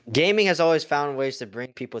Gaming has always found ways to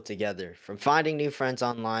bring people together, from finding new friends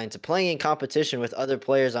online to playing in competition with other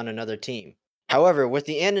players on another team. However, with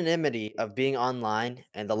the anonymity of being online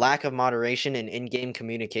and the lack of moderation in in game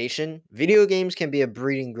communication, video games can be a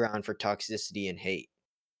breeding ground for toxicity and hate.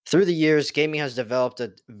 Through the years, gaming has developed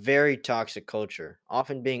a very toxic culture,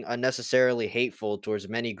 often being unnecessarily hateful towards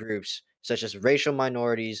many groups, such as racial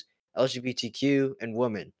minorities, LGBTQ, and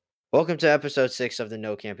women. Welcome to episode 6 of the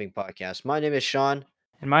No Camping Podcast. My name is Sean.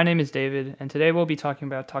 And my name is David, and today we'll be talking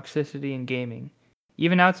about toxicity in gaming.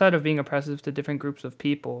 Even outside of being oppressive to different groups of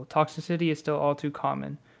people, toxicity is still all too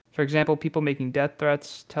common. For example, people making death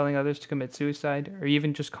threats, telling others to commit suicide, or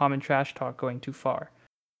even just common trash talk going too far.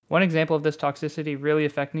 One example of this toxicity really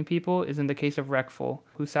affecting people is in the case of Reckful,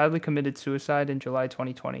 who sadly committed suicide in July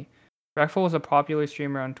 2020. Reckful was a popular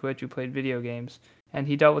streamer on Twitch who played video games, and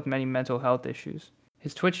he dealt with many mental health issues.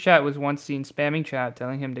 His Twitch chat was once seen spamming chat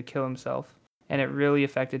telling him to kill himself, and it really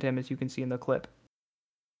affected him, as you can see in the clip.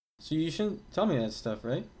 So you shouldn't tell me that stuff,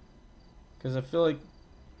 right? Because I feel like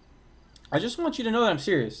I just want you to know that I'm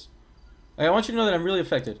serious. Like, I want you to know that I'm really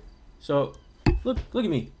affected. So look at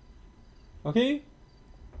me, okay?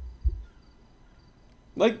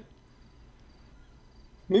 Like,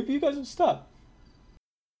 maybe you guys will stop.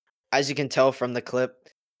 As you can tell from the clip,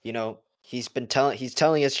 he's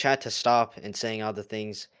telling his chat to stop and saying all the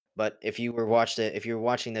things. But if you were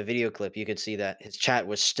watching the video clip, you could see that his chat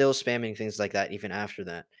was still spamming things like that even after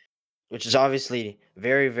that, which is obviously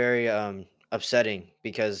very, very upsetting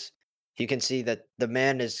because you can see that the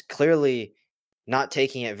man is clearly not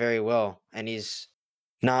taking it very well, and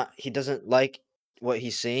he doesn't like what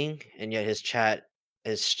he's seeing, and yet his chat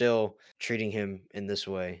is still treating him in this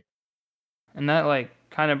way. And that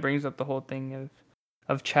kind of brings up the whole thing of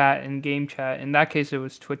chat and game chat. In that case, it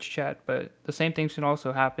was Twitch chat, but the same things can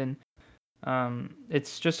also happen.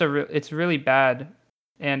 It's just it's really bad,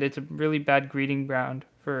 and it's a really bad breeding ground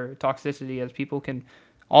for toxicity, as people can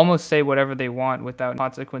almost say whatever they want without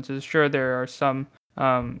consequences. Sure, there are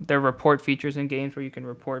there are report features in games where you can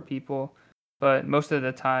report people, but most of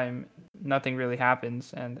the time nothing really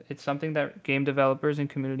happens, and it's something that game developers and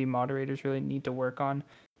community moderators really need to work on,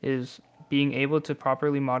 is being able to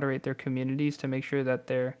properly moderate their communities to make sure that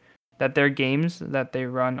their games that they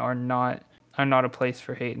run are not a place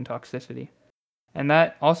for hate and toxicity. And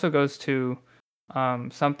that also goes to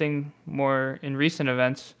something more in recent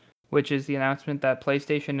events, which is the announcement that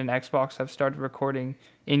PlayStation and Xbox have started recording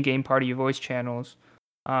in-game party voice channels.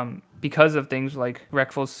 Because of things like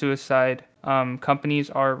Reckful's suicide, companies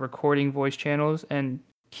are recording voice channels and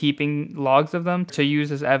keeping logs of them to use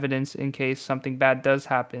as evidence in case something bad does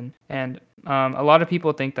happen. And a lot of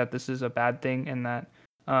people think that this is a bad thing, and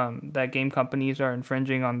that game companies are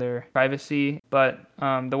infringing on their privacy. But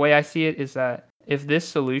the way I see it is that if this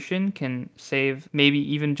solution can save maybe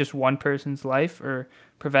even just one person's life or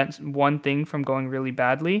prevent one thing from going really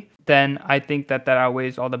badly, then I think that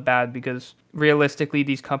outweighs all the bad, because realistically,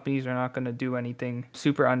 these companies are not going to do anything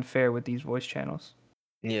super unfair with these voice channels.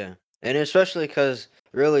 Yeah. And especially because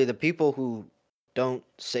really the people who don't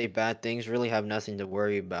say bad things really have nothing to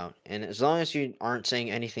worry about. And as long as you aren't saying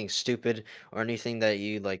anything stupid or anything that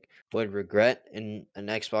you would regret in an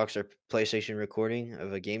Xbox or PlayStation recording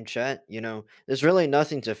of a game chat, there's really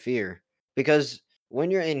nothing to fear. Because when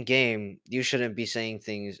you're in game, you shouldn't be saying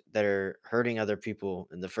things that are hurting other people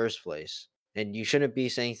in the first place. And you shouldn't be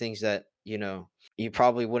saying things that, you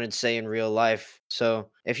probably wouldn't say in real life.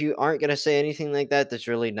 So if you aren't gonna say anything like that, there's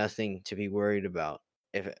really nothing to be worried about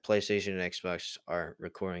if PlayStation and Xbox are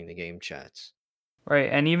recording the game chats.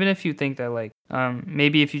 Right, and even if you think that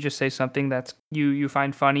maybe if you just say something that's you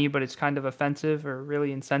find funny but it's kind of offensive or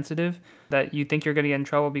really insensitive, that you think you're going to get in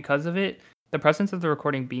trouble because of it, the presence of the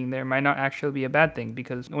recording being there might not actually be a bad thing,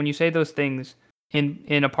 because when you say those things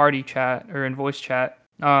in a party chat or in voice chat,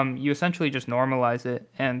 you essentially just normalize it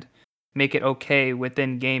and make it okay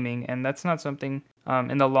within gaming, and that's not something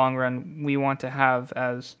in the long run we want to have,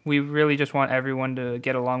 as we really just want everyone to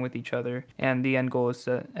get along with each other, and the end goal is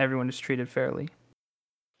that everyone is treated fairly.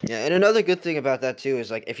 Yeah, and another good thing about that too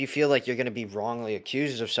is if you feel like you're gonna be wrongly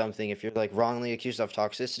accused of something, if you're wrongly accused of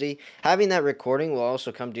toxicity, having that recording will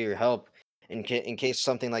also come to your help in case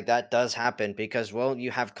something like that does happen because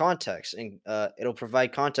you have context and it'll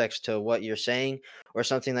provide context to what you're saying or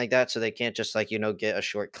something like that, so they can't just get a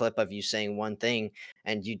short clip of you saying one thing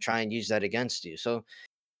and you try and use that against you. So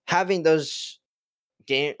having those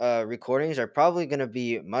game recordings are probably gonna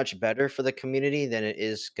be much better for the community than it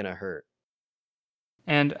is gonna hurt.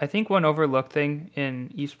 And I think one overlooked thing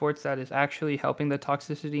in esports that is actually helping the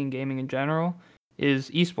toxicity in gaming in general is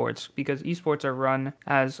esports, because esports are run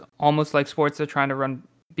as almost like sports they're trying to run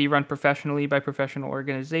be run professionally by professional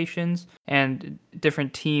organizations, and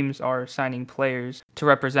different teams are signing players to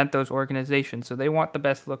represent those organizations. So they want the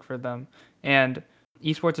best look for them. And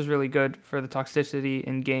esports is really good for the toxicity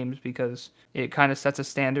in games because it kind of sets a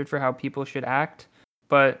standard for how people should act.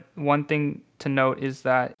 But one thing to note is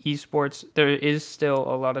that esports, there is still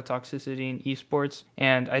a lot of toxicity in esports,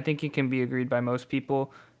 and I think it can be agreed by most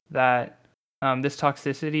people that this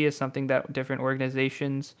toxicity is something that different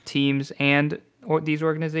organizations, teams, and these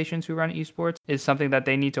organizations who run esports is something that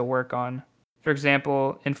they need to work on. For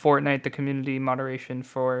example, in Fortnite, the community moderation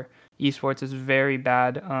for esports is very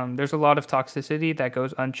bad. There's a lot of toxicity that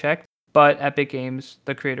goes unchecked, but Epic Games,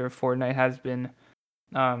 the creator of Fortnite, has been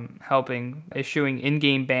helping issuing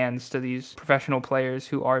in-game bans to these professional players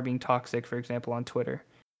who are being toxic, for example, on Twitter.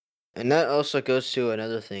 And that also goes to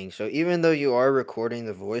another thing. So even though you are recording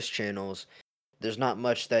the voice channels, there's not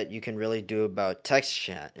much that you can really do about text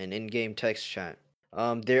chat and in-game text chat.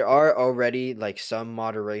 There are already like some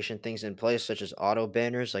moderation things in place, such as auto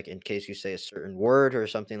banners, like in case you say a certain word or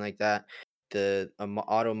something like that, the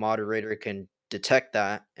auto moderator can detect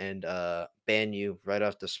that and ban you right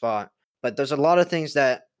off the spot. But there's a lot of things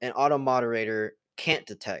that an auto moderator can't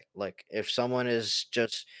detect, like if someone is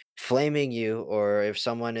just flaming you or if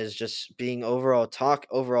someone is just being overall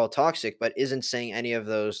toxic but isn't saying any of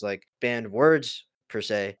those like banned words per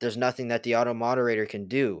se. There's nothing that the auto moderator can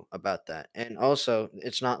do about that. And also,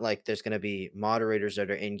 it's not like there's going to be moderators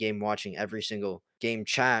that are in game watching every single game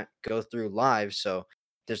chat go through live, so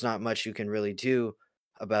there's not much you can really do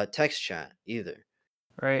about text chat either.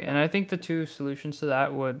 Right. And I think the two solutions to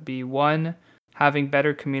that would be one, having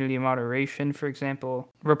better community moderation. For example,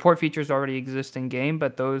 report features already exist in game,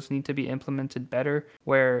 but those need to be implemented better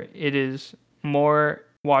where it is more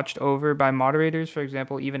watched over by moderators. For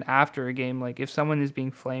example, even after a game, like if someone is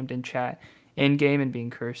being flamed in chat in game and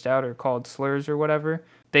being cursed out or called slurs or whatever,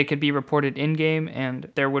 they could be reported in game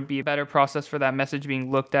and there would be a better process for that message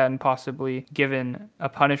being looked at and possibly given a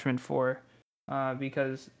punishment for.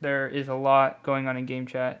 Because there is a lot going on in game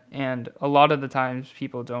chat, and a lot of the times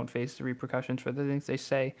people don't face the repercussions for the things they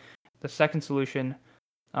say. The second solution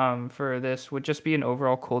for this would just be an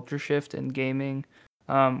overall culture shift in gaming,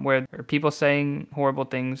 where people saying horrible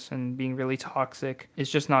things and being really toxic is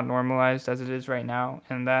just not normalized as it is right now,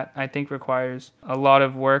 and that I think requires a lot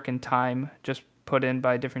of work and time just put in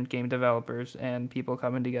by different game developers and people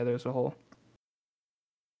coming together as a whole.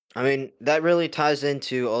 I mean, that really ties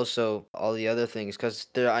into also all the other things because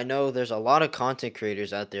I know there's a lot of content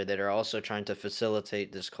creators out there that are also trying to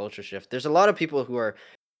facilitate this culture shift. There's a lot of people who are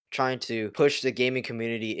trying to push the gaming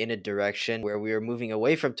community in a direction where we are moving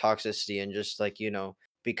away from toxicity and just like,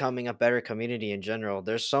 becoming a better community in general.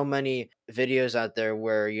 There's so many videos out there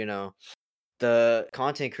where, the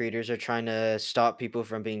content creators are trying to stop people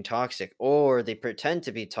from being toxic, or they pretend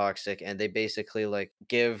to be toxic and they basically like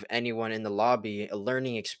give anyone in the lobby a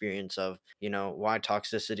learning experience of why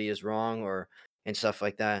toxicity is wrong or and stuff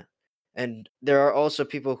like that. And there are also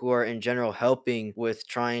people who are in general helping with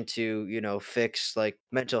trying to fix like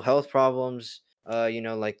mental health problems,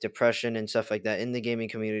 like depression and stuff like that in the gaming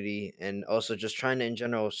community, and also just trying to in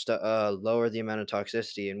general lower the amount of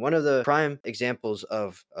toxicity. And one of the prime examples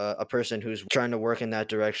of a person who's trying to work in that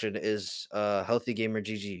direction is Healthy Gamer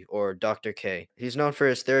GG, or Dr. K. He's known for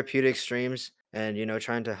his therapeutic streams and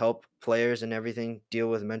trying to help players and everything deal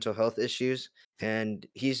with mental health issues, and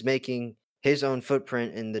he's making his own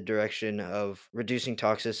footprint in the direction of reducing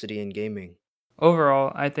toxicity in gaming.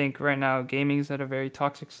 Overall, I think right now gaming is at a very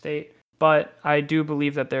toxic state, but I do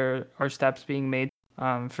believe that there are steps being made.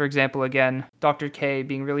 For example, again, Dr. K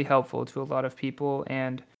being really helpful to a lot of people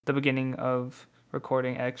and the beginning of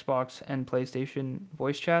recording Xbox and PlayStation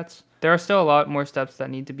voice chats. There are still a lot more steps that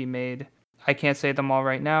need to be made. I can't say them all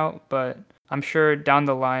right now, but I'm sure down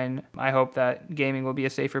the line, I hope that gaming will be a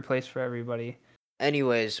safer place for everybody.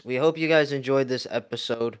 Anyways, we hope you guys enjoyed this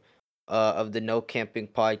episode of the No Camping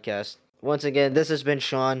Podcast. Once again, this has been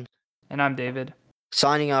Sean And I'm David.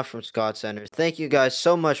 signing off from Scott Center. Thank you guys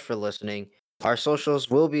so much for listening. Our socials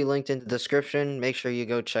will be linked in the description. Make sure you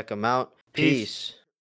go check them out. Peace. Peace.